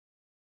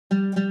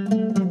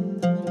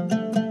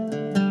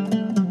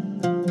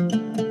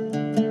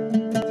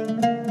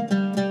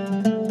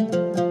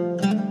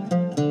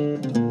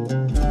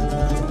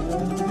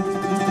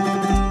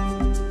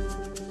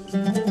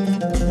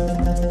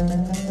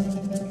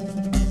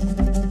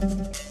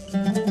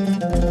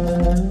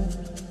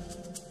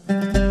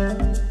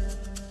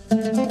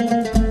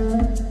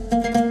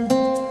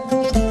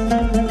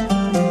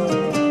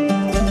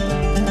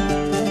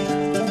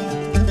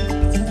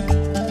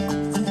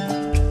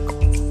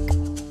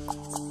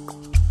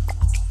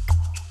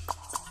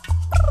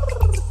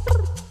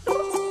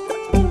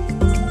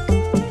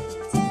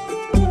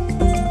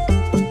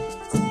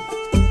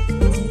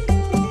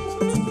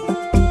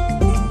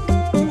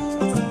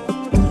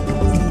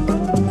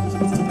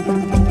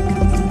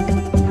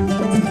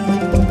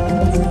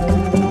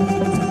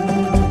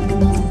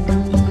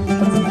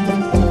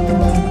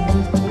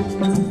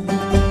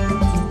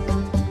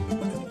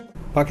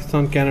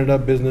Pakistan-Canada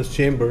Business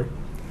Chamber,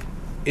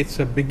 it's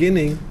a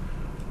beginning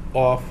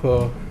of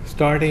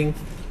starting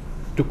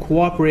to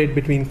cooperate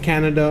between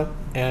Canada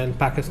and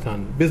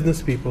Pakistan,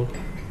 business people.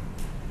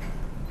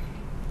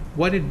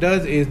 What it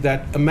does is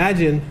that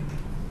imagine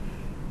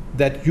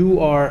that you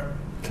are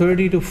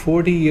 30 to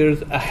 40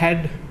 years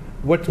ahead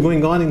what's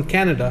going on in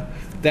Canada.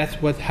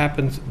 That's what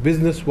happens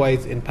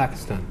business-wise in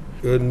Pakistan.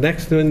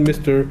 Next one,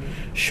 Mr.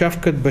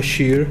 Shafkat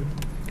Bashir.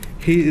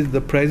 He is the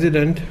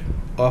president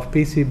of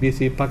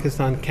PCBC,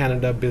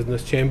 Pakistan-Canada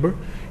Business Chamber.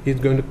 He's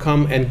going to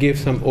come and give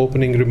some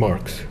opening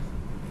remarks.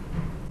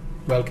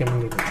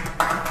 Welcome.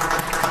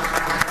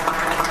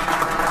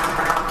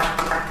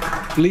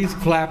 Please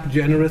clap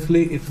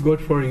generously. It's good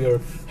for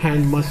your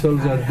hand muscles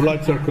and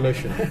blood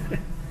circulation.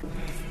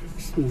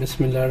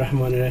 Bismillah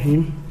ar-Rahman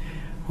ar-Rahim.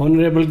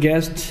 Honorable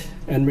guest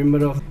and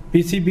member of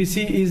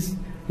PCBC is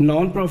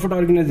non-profit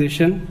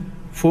organization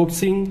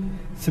focusing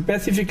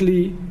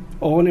specifically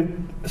on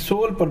a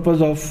sole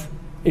purpose of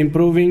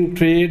improving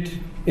trade,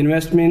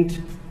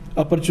 investment,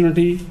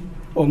 opportunity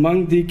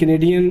among the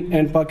Canadian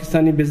and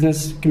Pakistani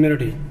business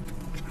community.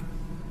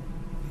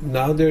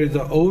 Now there is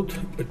an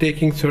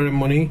oath-taking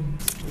ceremony.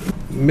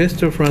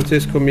 Mr.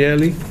 Francisco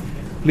Miele,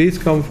 please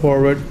come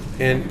forward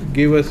and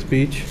give a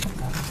speech.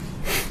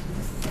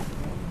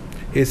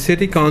 He's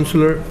city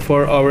councillor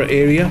for our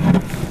area.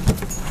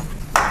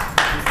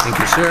 Thank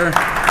you, sir.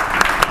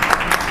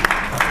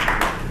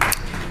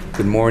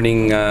 Good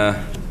morning,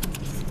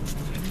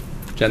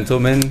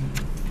 gentlemen.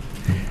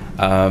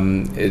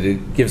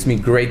 It gives me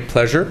great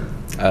pleasure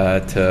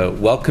to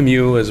welcome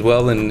you as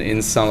well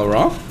in Saint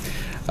Laurent.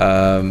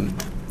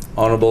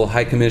 Honorable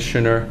High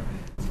Commissioner.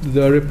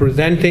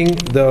 Representing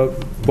the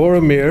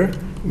Boromir,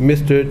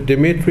 Mr.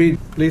 Dimitri,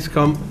 please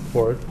come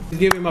forward.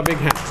 Give him a big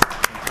hand.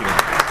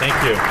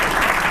 Thank you.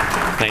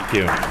 Thank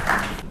you.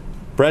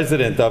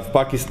 President of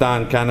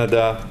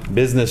Pakistan-Canada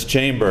Business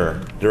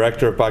Chamber,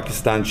 Director of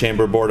Pakistan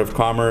Chamber Board of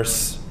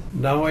Commerce.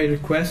 Now I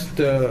request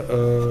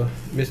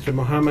Mr.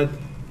 Mohammed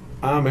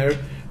Amir,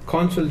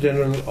 Consul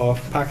General of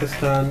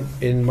Pakistan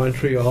in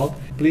Montreal.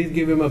 Please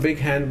give him a big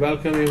hand.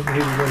 Welcome him.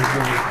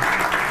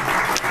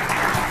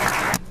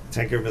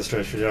 Thank you,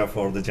 Mr. Shuja,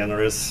 for the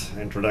generous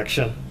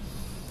introduction.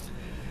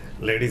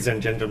 Ladies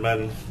and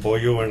gentlemen,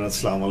 Boyu and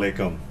Assalamu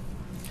Alaikum.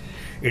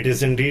 It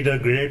is indeed a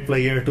great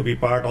pleasure to be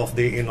part of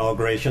the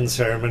inauguration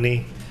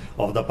ceremony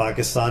of the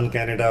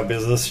Pakistan-Canada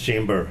Business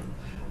Chamber.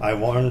 I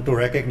want to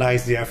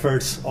recognize the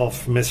efforts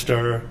of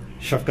Mr.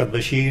 Shafkat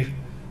Bashir,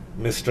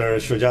 Mr.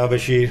 Shuja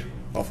Bashir,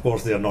 of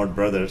course they are not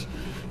brothers,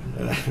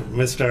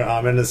 Mr.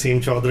 Amin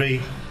Naseem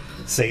Chaudhry,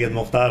 Sayyid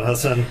Mukhtar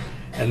Hassan,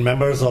 and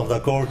members of the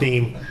core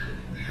team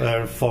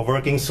for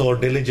working so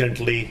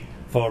diligently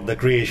for the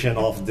creation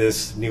of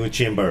this new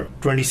chamber.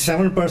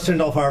 27%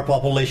 of our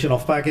population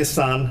of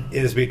Pakistan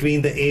is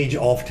between the age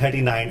of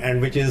 39, and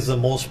which is the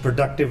most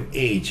productive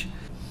age.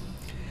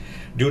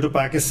 Due to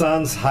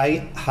Pakistan's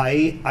high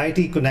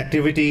IT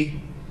connectivity,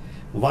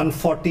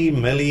 140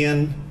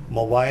 million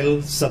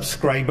mobile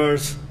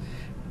subscribers,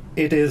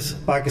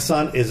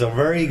 Pakistan is a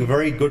very,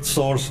 very good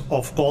source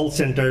of call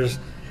centers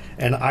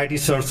and IT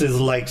services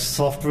like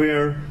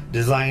software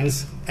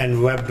designs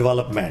and web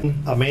development,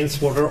 a main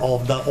supporter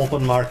of the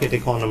open market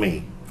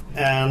economy.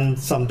 And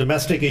some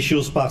domestic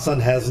issues, Pakistan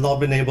has not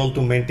been able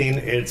to maintain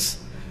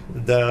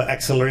the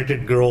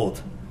accelerated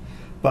growth.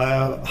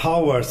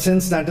 However,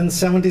 since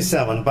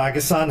 1977,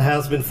 Pakistan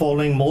has been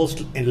following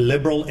most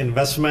liberal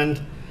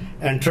investment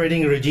and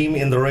trading regime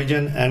in the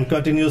region and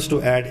continues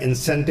to add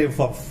incentive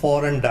for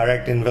foreign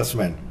direct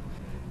investment.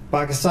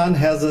 Pakistan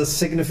has a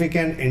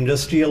significant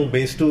industrial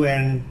base too,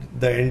 and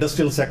the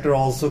industrial sector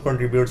also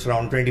contributes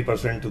around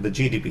 20% to the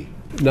GDP.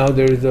 Now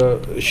there is a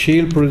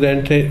shield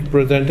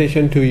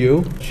presentation to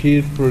you,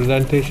 shield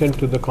presentation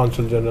to the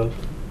Consul General.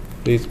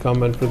 Please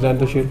come and present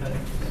the shield.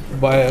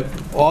 By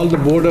all the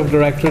board of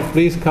directors,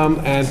 please come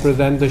and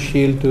present the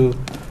shield to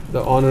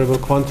the Honorable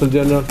Consul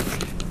General.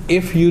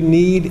 If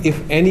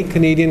any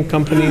Canadian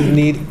companies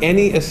need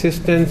any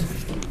assistance,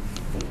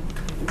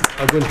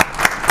 I will.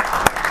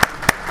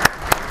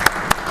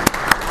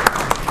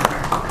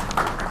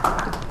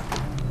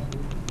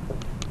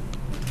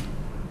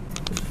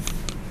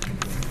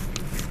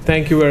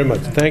 Thank you very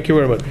much. Thank you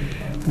very much.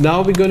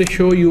 Now we're going to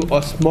show you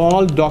a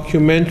small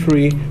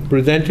documentary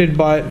presented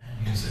by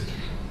music.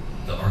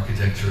 The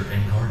architecture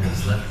and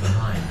gardens left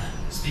behind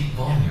speak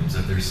volumes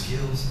of their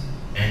skills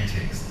and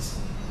tastes.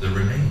 The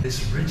remain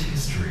this rich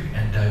history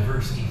and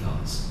diverse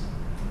ethos.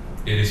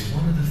 It is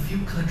one of the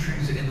few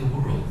countries in the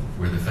world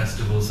where the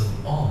festivals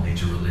of all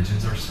major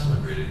religions are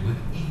celebrated with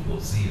equal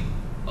zeal,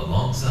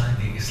 alongside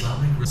the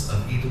Islamic rituals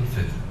of Eid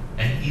al-Fitr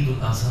and Eid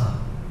al-Adha.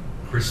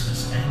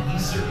 Christmas and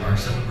Easter are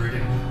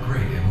celebrated with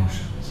great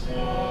emotions.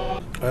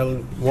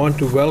 I want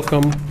to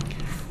welcome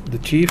the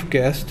chief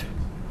guest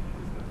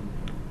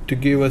to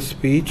give a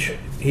speech.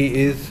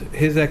 He is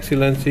His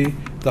Excellency,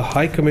 the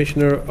High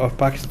Commissioner of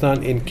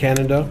Pakistan in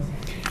Canada.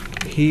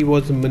 He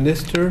was a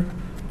minister,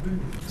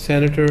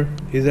 Senator,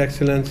 His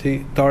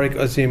Excellency Tariq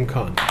Azim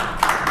Khan.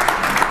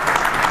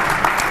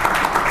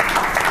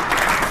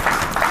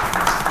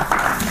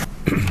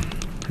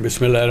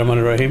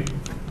 Bismillahirrahmanirrahim.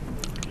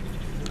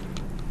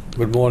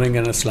 Good morning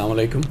and Assalamu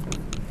alaikum.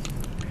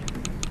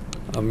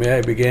 May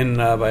I begin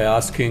by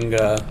asking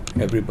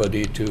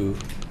everybody to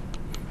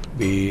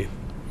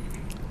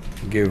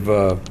give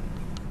a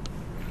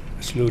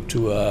salute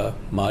to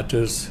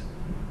martyrs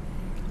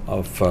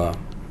of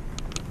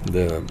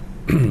the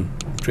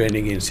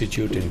Training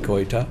Institute in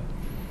Quetta.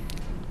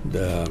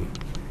 The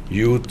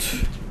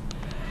youth,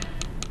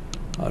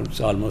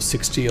 almost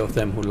 60 of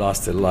them who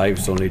lost their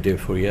lives only day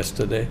before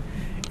yesterday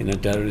in a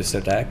terrorist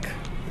attack,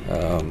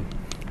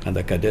 and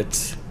the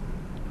cadets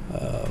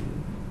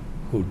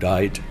who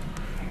died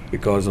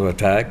because of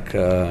attack,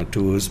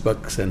 two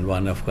Uzbeks and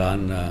one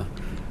Afghan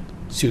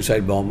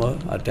suicide bomber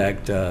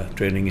attacked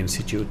Training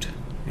Institute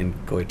in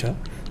Quetta.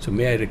 So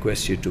may I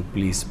request you to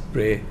please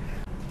pray.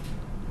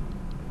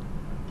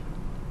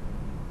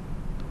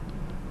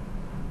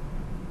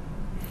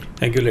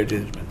 Thank you,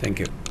 ladies and gentlemen. Thank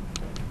you.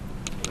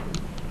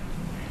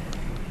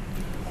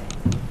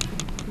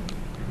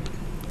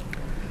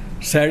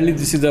 Sadly,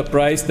 this is the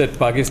price that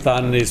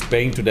Pakistan is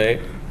paying today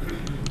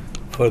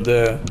for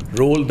the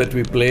role that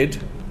we played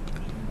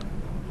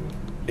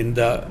in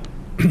the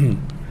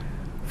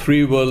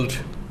free world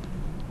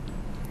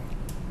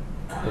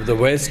of the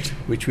West,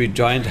 which we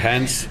joined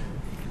hands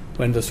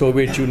when the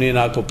Soviet Union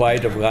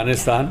occupied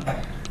Afghanistan.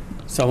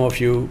 Some of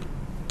you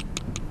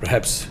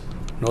perhaps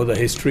know the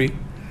history.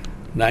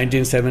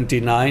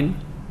 1979,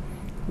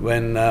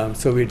 when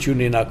Soviet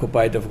Union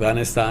occupied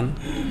Afghanistan,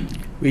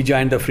 we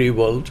joined the free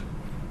world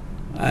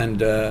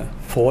and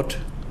fought,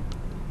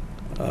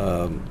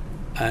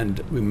 and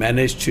we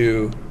managed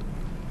to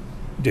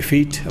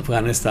defeat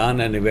Afghanistan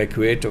and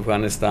evacuate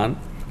Afghanistan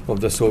of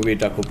the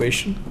Soviet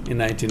occupation in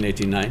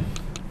 1989.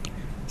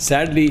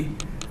 Sadly,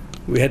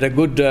 we had a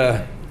good,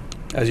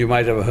 as you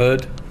might have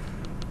heard,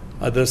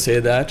 others say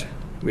that,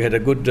 we had a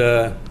good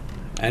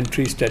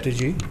entry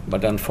strategy,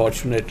 but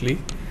unfortunately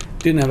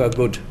didn't have a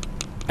good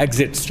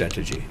exit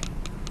strategy.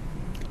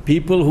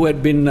 People who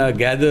had been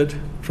gathered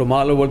from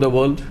all over the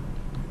world,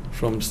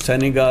 from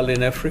Senegal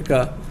in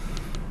Africa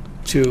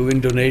to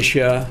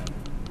Indonesia,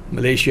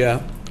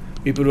 Malaysia,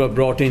 people who were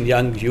brought in,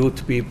 young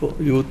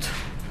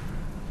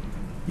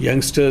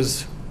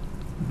youngsters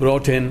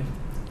brought in,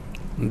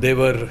 they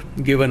were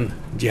given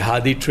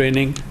jihadi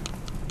training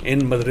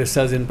in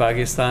madrasas in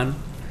Pakistan,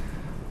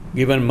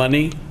 given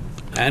money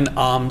and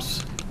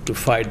arms to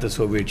fight the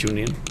Soviet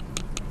Union.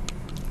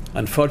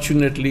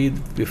 Unfortunately,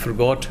 we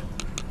forgot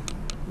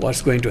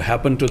what's going to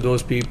happen to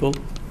those people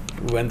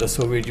when the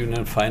Soviet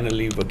Union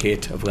finally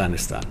vacated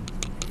Afghanistan.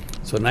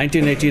 So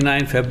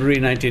 1989, February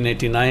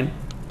 1989,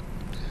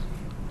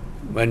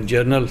 when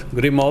General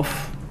Grimov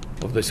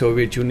of the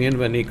Soviet Union,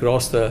 when he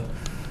crossed the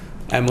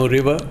Amur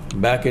River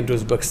back into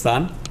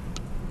Uzbekistan,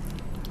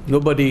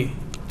 nobody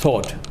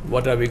thought,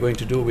 what are we going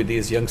to do with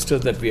these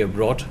youngsters that we have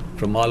brought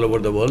from all over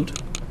the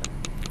world?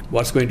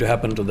 What's going to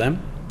happen to them?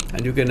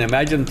 And you can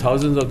imagine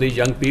thousands of these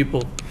young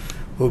people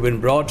who've been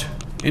brought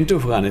into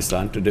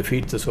Afghanistan to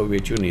defeat the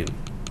Soviet Union.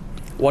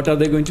 What are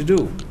they going to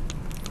do?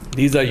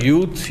 These are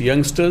youth,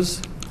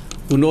 youngsters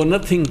who know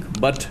nothing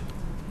but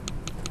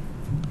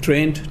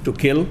trained to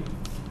kill.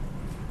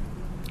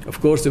 Of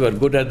course, they were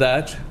good at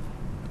that,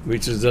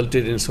 which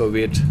resulted in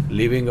Soviet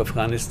leaving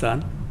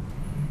Afghanistan.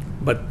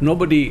 But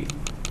nobody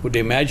could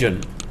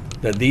imagine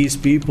that these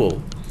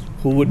people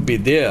who would be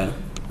there,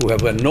 who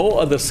have no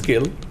other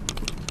skill,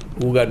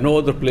 who got no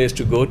other place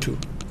to go to.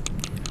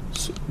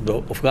 So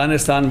the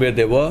Afghanistan where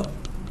they were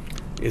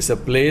is a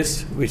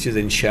place which is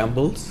in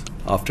shambles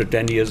after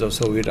 10 years of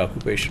Soviet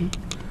occupation.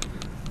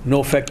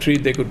 No factory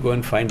they could go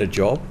and find a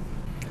job.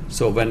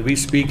 So when we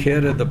speak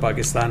here at the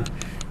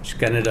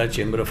Pakistan-Canada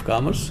Chamber of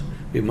Commerce,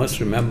 we must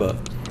remember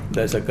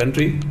there's a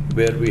country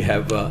where we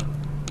have a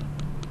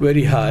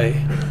very high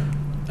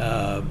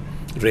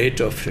rate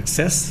of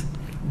success.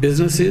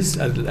 Businesses,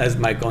 as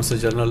my Consul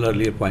General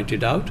earlier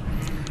pointed out,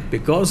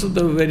 because of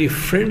the very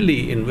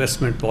friendly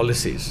investment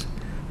policies,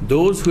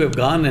 those who have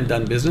gone and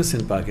done business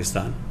in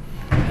Pakistan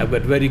have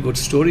got very good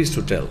stories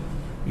to tell.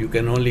 You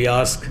can only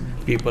ask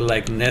people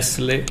like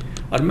Nestle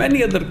or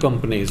many other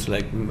companies,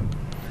 like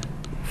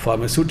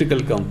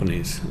pharmaceutical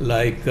companies,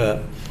 like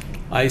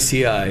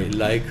ICI,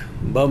 like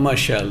Burma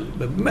Shell,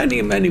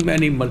 many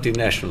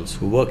multinationals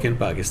who work in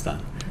Pakistan,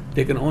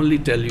 they can only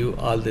tell you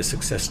all the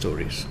success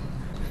stories.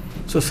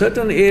 So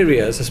certain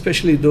areas,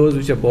 especially those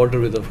which are border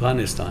with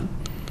Afghanistan,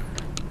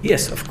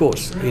 yes, of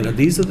course,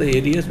 these are the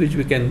areas which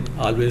we can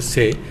always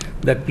say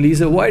that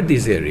please avoid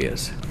these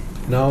areas.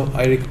 Now,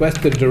 I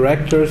request the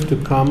directors to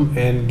come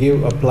and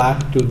give a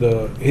plaque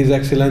to His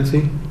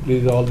Excellency.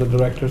 Please, all the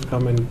directors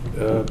come and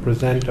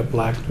present a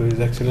plaque to His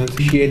Excellency.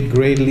 Appreciate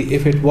greatly.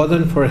 If it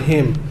wasn't for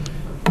him,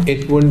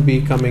 it wouldn't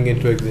be coming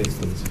into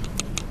existence.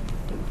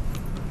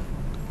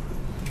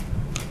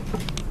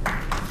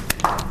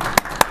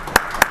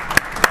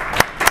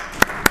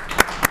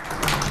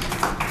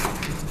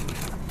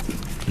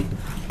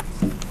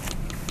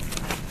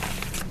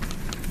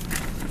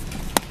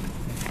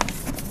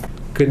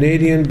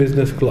 Canadian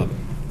Business Club.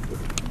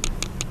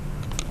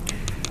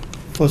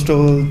 First of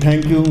all,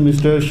 thank you,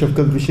 Mr.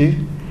 Shafkat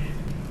Bashir.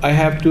 I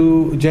have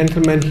two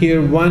gentlemen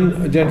here.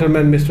 One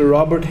gentleman, Mr.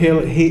 Robert Hill,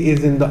 he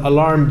is in the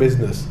alarm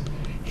business.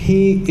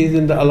 He is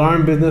in the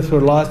alarm business for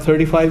the last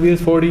 35 years,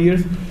 40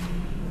 years.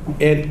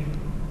 And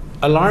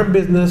alarm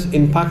business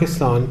in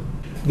Pakistan,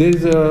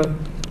 there's a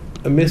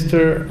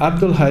Mr.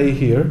 Abdul Hai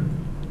here.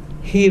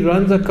 He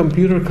runs a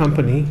computer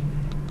company.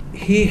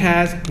 He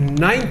has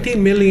 90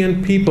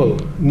 million people,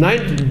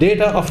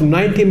 data of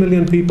 90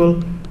 million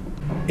people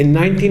in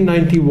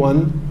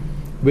 1991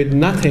 with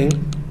nothing,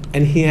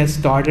 and he has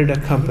started a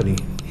company.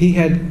 He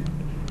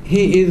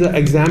is an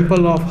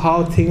example of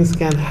how things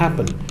can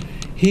happen.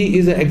 He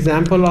is an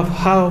example of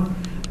how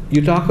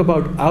you talk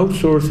about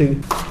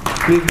outsourcing.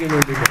 Please give him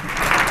a big hand.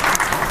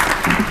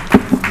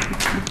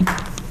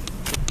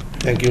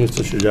 Thank you,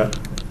 Mr. Shuja.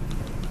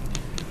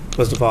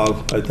 First of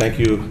all, I thank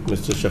you,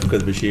 Mr. Shafkat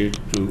Bashir,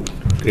 to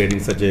creating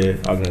such an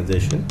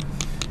organization.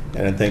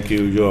 And I thank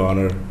you, Your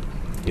Honor,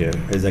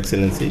 His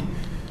Excellency,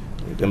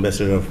 the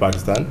Ambassador of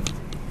Pakistan.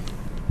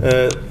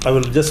 I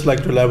would just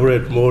like to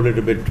elaborate more a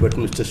little bit what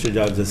Mr.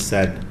 Shuja just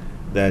said,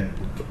 that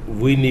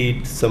we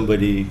need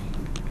somebody,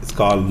 it's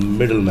called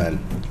middleman.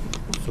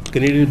 So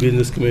Canadian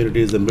business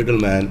community is a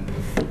middleman.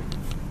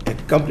 A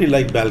company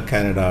like Bell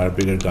Canada are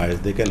bigger guys.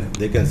 They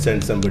can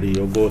send somebody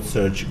or go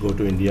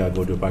to India,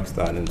 go to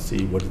Pakistan and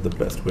see what is the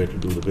best way to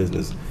do the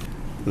business.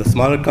 The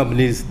smaller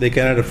companies, they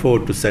cannot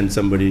afford to send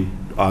somebody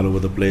all over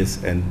the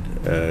place and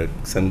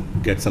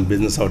get some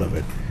business out of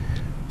it.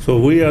 So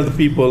we are the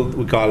people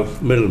we call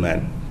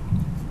middlemen.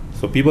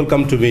 So people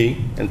come to me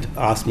and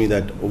ask me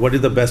that, what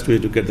is the best way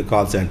to get the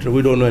call center?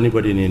 We don't know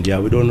anybody in India.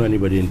 We don't know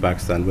anybody in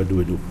Pakistan. What do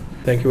we do?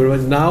 Thank you very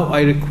much. Now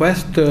I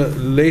request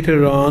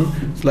later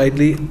on,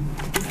 slightly,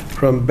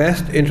 from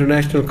Best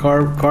International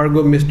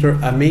Cargo, Mr.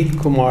 Amit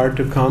Kumar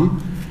to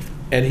come,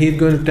 and he's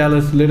going to tell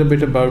us a little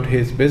bit about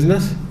his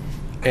business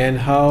and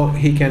how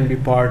he can be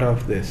part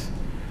of this.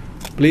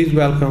 Please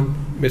welcome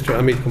Mr.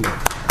 Amit Kumar.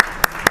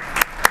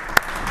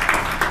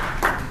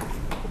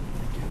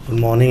 Good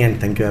morning and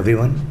thank you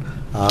everyone.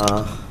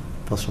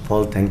 First of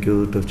all, thank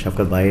you to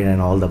Shafkat Bhai and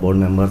all the board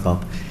members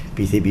of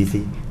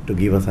PCBC to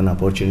give us an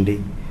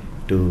opportunity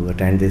to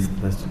attend this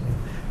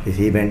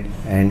event,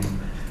 and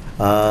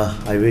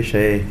I wish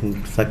a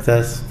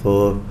success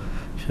for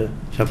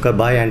Shafkat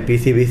Bhai and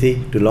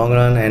PCBC to long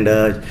run,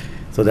 and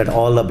so that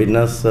all the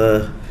business,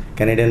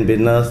 Canadian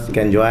business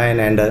can join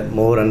and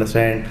more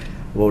understand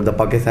about the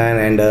Pakistan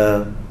and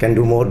can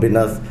do more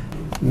business.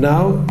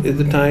 Now is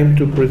the time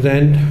to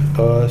present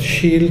a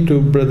shield to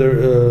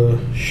Brother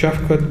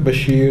Shafkat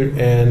Bashir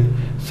and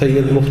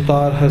Sayyid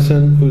Mukhtar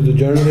Hassan, who is a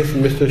journalist.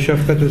 Mr.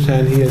 Shafkat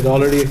Hussain, he has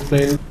already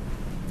explained.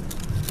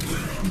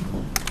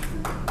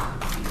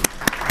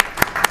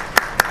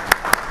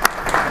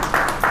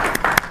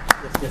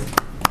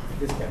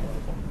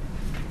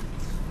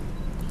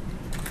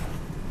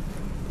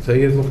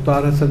 Sayyid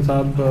Mukhtar Hassan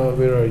Saab,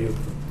 where are you?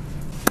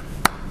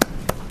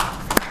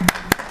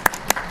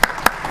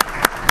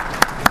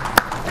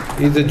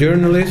 He's a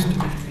journalist.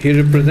 He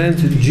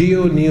represents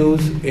Geo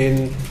News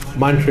in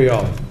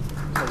Montreal.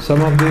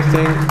 Some of these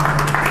things,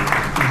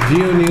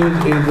 Geo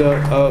News is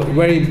a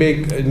very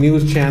big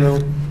news channel.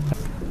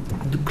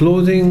 The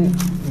closing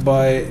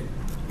by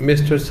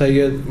Mr.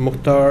 Sayyid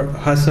Mukhtar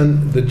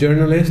Hassan, the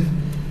journalist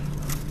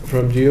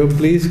from Geo.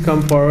 Please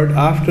come forward.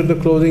 After the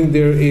closing,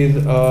 there is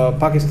a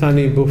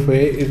Pakistani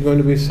buffet is going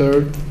to be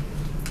served.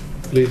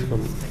 Please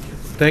come.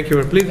 Thank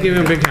you. Please give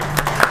him a big hand.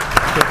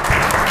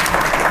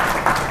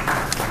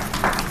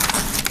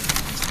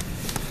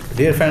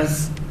 Dear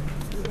friends,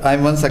 I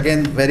am once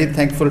again very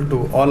thankful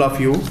to all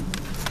of you.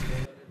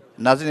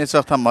 नाज़रीन, इस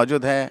वक्त हम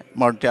मौजूद हैं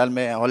Montreal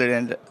में holiday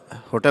end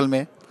hotel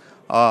में,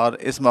 और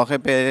इस मौके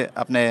पे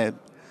अपने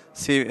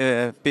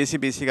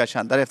PCBC का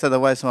शानदार इफ्तिताह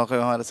हुआ। इस मौके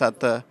पर हमारे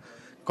साथ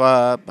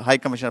high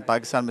commissioner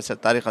Pakistan mister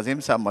Tariq अजीम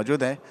साहब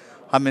मौजूद हैं।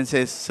 हम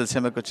इनसे इस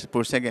सिलसिले में कुछ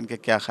पूछते हैं कि इनके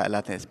क्या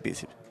ख्यालात हैं इस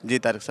PCBC। जी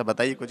तारिक साहब,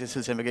 बताइए कुछ इस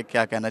सिलसिले में कि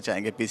क्या कहना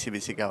चाहेंगे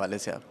PCBC के हवाले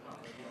से आप।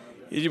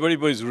 ये जी बड़ी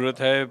ज़रूरत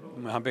है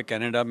यहाँ पे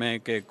कनाडा में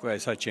कि कोई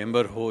ऐसा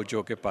चैम्बर हो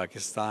जो कि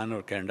पाकिस्तान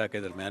और कनाडा के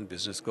दरमियान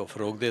बिज़नेस को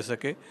फ़रोग़ दे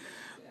सके।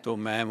 तो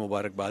मैं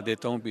मुबारकबाद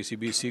देता हूँ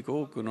PCBC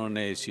को कि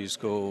उन्होंने इस चीज़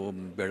को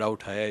बेड़ा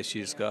उठाया इस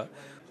चीज़ का,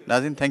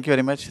 नाज़रीन, thank you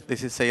very much.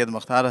 This is Syed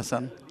Mukhtar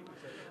Hasan,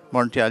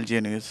 Montreal ji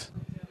news.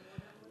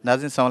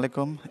 नाज़रीन अस्सलाम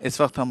वालेकुम।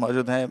 इस वक्त हम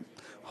मौजूद हैं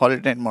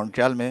हॉलीडे इन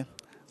मॉन्ट्रियल में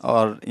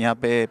और यहाँ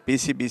पे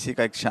पीसीबीसी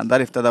का एक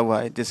शानदार इफ्तिताह हुआ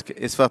है, जिसके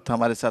इस वक्त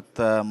हमारे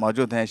साथ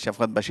मौजूद हैं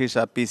शफकत बशीर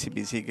साहब,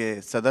 पीसीबीसी के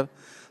सदर।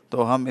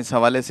 तो हम इस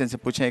हवाले से इनसे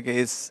पूछें कि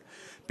इस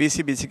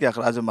पीसीबीसी के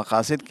अखराज व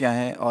मकासद क्या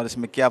हैं और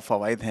इसमें क्या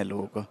फ़वाइद हैं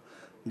लोगों को।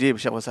 जी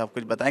शफकत साहब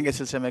कुछ बताएंगे इस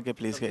सिलसिले में कि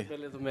प्लीज़ के।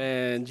 पहले तो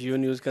मैं जियो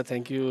न्यूज़ का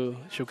थैंक यू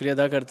शुक्रिया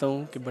अदा करता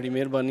हूँ कि बड़ी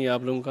मेहरबानी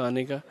आप लोगों का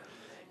आने का।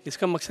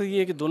 इसका मकसद ये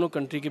है कि दोनों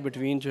कंट्री के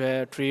बिटवीन जो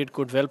है ट्रेड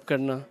को डेवलप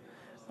करना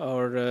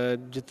और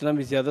जितना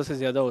भी ज़्यादा से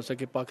ज़्यादा हो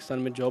सके पाकिस्तान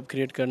में जॉब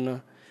क्रिएट करना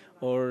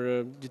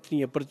और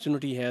जितनी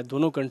अपॉर्चुनिटी है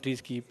दोनों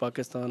कंट्रीज़ की,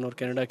 पाकिस्तान और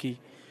कनाडा की,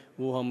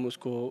 वो हम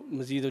उसको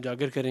मज़ीद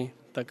उजागर करें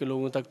ताकि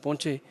लोगों तक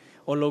पहुँचे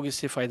और लोग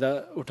इससे फ़ायदा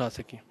उठा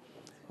सकें।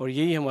 और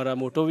यही हमारा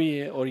मोटो भी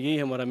है और यही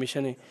हमारा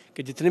मिशन है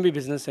कि जितने भी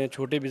बिज़नेस हैं,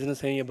 छोटे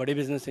बिज़नेस हैं या बड़े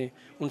बिज़नेस हैं,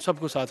 उन सब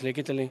को साथ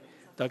लेके चलें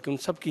ताकि उन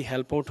सब की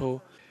हेल्प आउट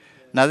हो।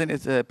 नाज़रीन,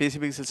 इस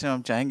पीसीबी के सिलसिले में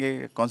हम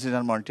चाहेंगे council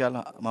general Montreal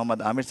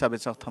Mohammad Aamir साहब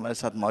इस वक्त हमारे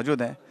साथ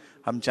मौजूद हैं।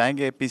 हम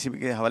चाहेंगे पीसीबी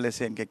के हवाले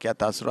से इनके क्या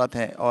तासुरात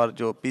हैं और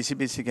जो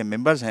पीसीबीसी के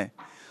मेंबर्स हैं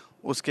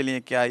उसके लिए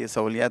क्या ये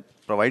सहूलियात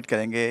प्रोवाइड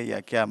करेंगे या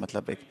क्या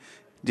मतलब एक।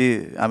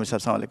 जी आमिर साहब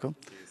अस्सलाम वालेकुम।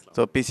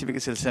 तो पीसीबी के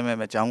सिलसिले में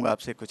मैं चाहूँगा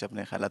आपसे कुछ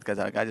अपने ख्यालात का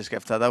इज़हार करें। जिसका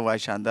इफ्तिताह हुआ है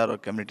शानदार और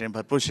कम्युनिटी ने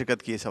भरपूर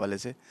शिरकत की इस हवाले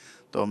से,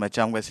 तो मैं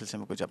चाहूँगा इस सिलसिले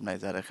में कुछ अपना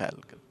इज़हार ख्याल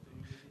करें।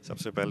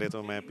 सबसे पहले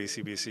तो मैं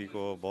पीसीबीसी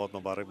को बहुत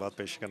मुबारकबाद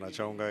पेश करना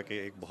चाहूँगा कि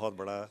एक बहुत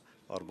बड़ा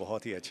और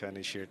बहुत ही अच्छा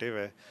इनिशिएटिव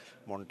है।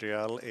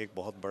 मॉन्ट्रियल एक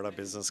बहुत बड़ा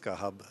बिज़नेस का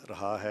हब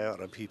रहा है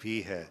और अभी भी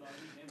है,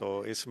 तो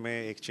इसमें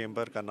एक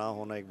चेंबर का ना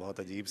होना एक बहुत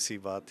अजीब सी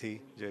बात थी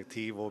जो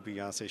थी। वो भी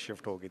यहाँ से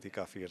शिफ्ट हो गई थी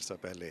काफ़ी अर्सा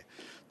पहले।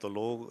 तो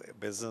लोग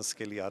बिज़नेस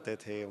के लिए आते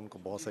थे, उनको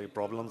बहुत सारी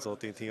प्रॉब्लम्स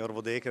होती थी और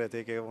वो देख रहे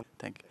थे कि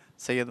thank you.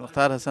 Syed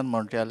Mukhtar Hasan,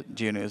 Montreal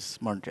ji news,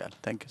 Montreal.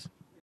 Thank you.